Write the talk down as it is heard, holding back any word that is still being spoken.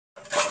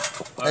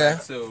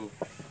Alright, so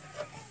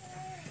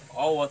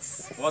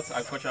what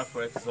agricultural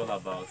forest is all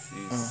about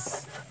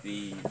is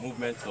the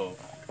movement of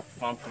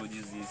farm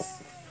produces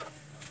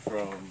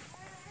from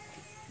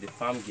the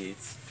farm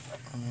gates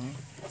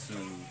to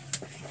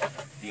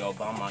the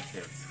urban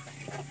market.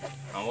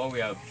 And what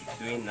we are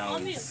doing now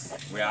is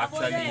we are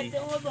actually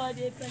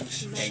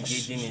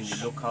engaging in the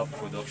local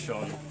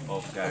production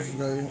of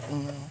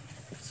Garri.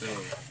 So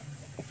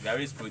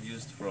Garri is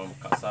produced from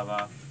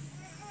cassava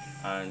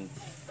and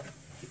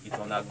it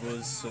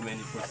undergoes so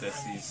many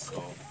processes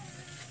of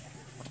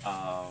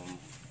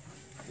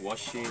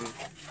washing,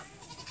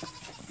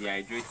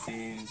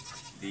 dehydrating,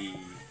 the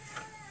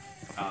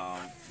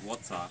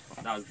water,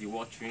 that's the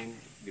watering,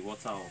 the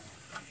water of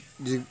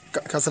the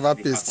cassava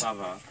paste.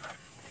 Cassava,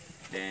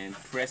 then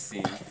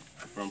pressing,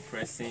 from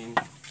pressing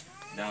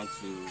down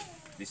to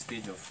the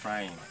stage of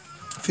frying.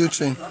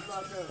 Filtering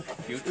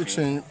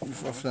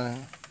before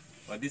frying.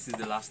 But this is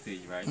the last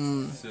stage, right?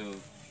 So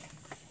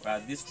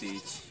at this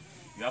stage,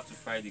 you have to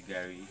fry the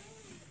Garri,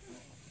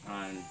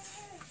 and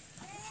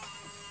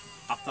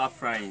after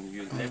frying,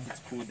 you let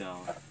it cool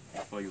down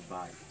before you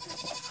buy.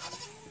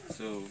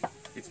 So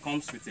it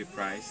comes with a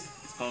price.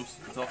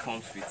 It all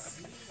comes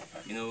with,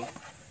 you know,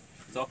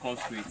 it all comes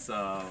with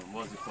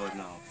what's it called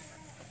now?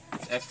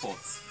 It's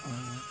effort.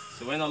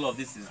 So when all of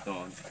this is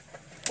done,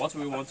 what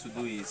we want to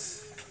do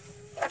is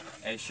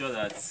ensure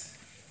that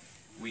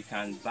we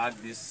can bag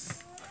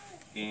this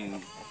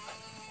in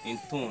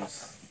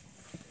tons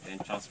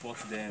and transport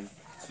them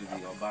to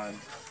the urban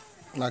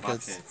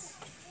markets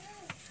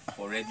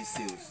for ready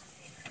sales.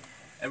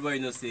 Everybody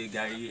knows say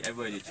Garri,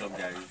 everybody they chop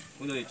Garri.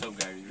 Who know they chop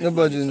Garri?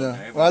 Nobody know.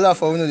 Wahala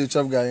for who know they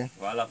chop Garri.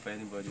 Wahala for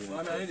anybody.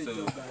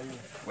 So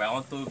we are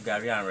onto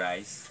Garri and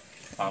rice,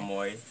 palm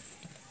oil.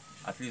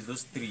 At least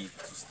those three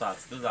to start.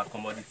 Those are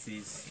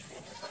commodities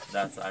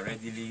that are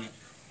readily,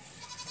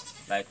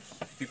 like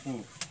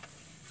people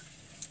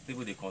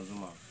they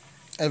consume them.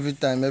 Every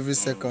time, every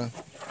second.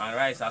 And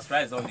rice, as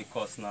rice on the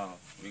cost now,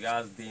 we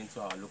guys be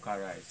into our local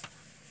rice.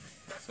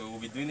 So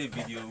we'll be doing a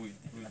video.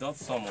 We've done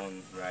some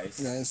on rice.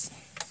 Yes.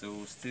 So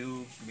we'll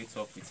still meet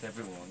up with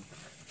everyone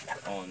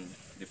on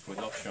the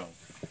production.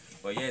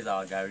 But here is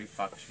our Garri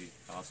factory,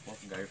 our small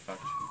Garri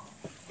factory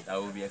that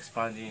will be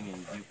expanding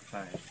in due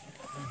time.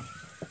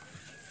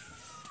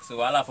 So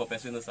wahala for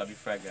person who sabi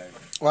fry Garri.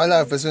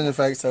 Wahala for person who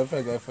fry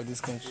Garri for this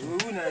country. And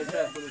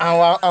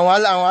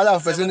wahala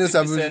for person who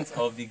sabi. 70%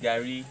 of the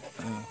Garri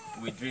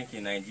we drink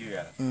in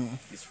Nigeria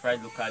is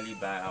fried locally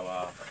by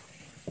our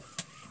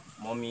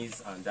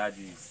mummies and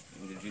daddies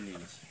in the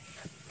village.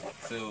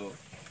 So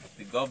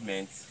the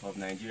government of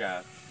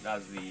Nigeria,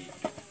 that's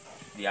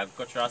the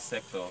agricultural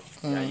sector,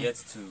 they are yet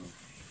to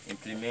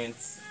implement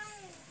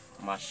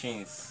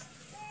machines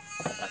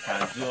that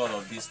can do all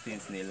of these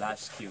things in a large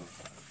scale.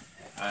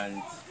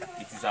 And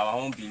it is our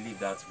own belief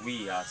that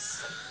we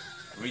as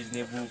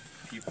reasonable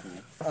people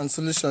and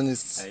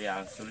solutionists,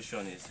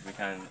 we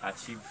can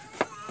achieve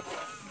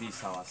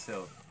this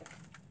ourselves.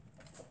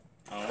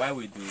 And why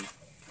we do,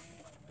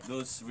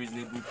 those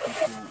reasonable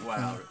people who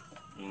are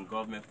in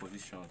government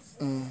positions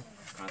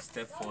can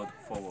step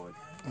forward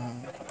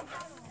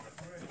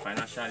to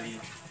financially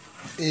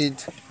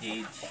aid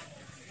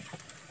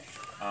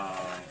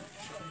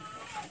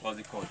what's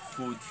it called,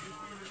 food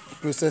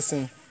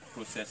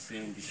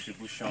processing,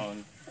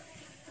 distribution,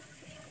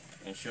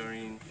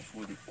 ensuring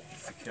food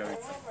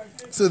security.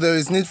 So there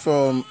is need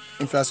for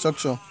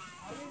infrastructure.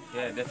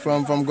 Yeah,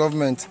 definitely. From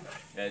government.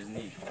 There is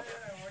need.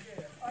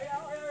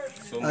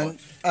 So much.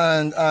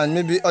 And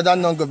maybe other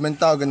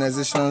non-governmental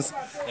organizations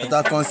that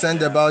are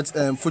concerned about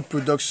food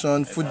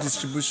production, food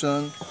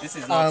distribution,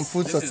 and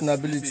food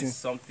sustainability. This is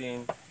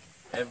something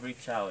every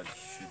child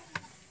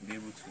should be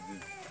able to do.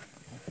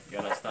 You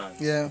understand?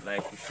 Yeah.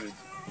 Like we should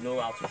know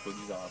how to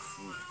produce our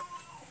food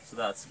so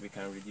that we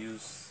can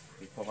reduce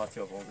the poverty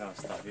of hunger and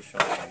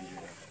starvation in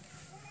Nigeria.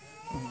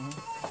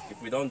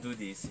 If we don't do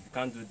this, if you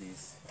can't do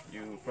this,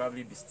 you will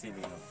probably be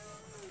stealing.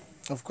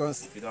 Of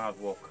course. If you don't have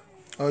work.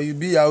 Or you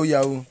be Yahoo.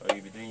 Or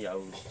you be doing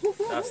Yahoo.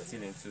 That's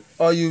stealing too.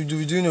 Or you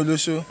be doing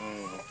Olosho.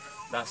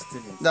 That's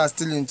stealing too. That's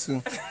stealing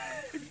too.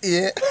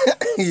 Yeah.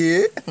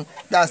 Yeah.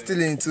 That's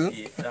stealing too.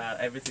 Yeah,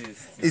 everything is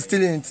stealing. It's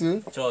stealing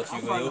too. Church,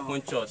 you go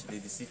open church, they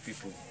deceive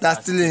people.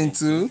 That's stealing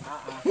too.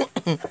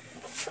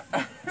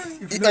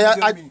 If you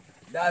don't me,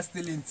 that's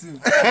stealing too.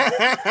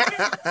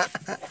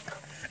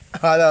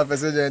 I'll have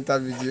a enter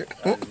video.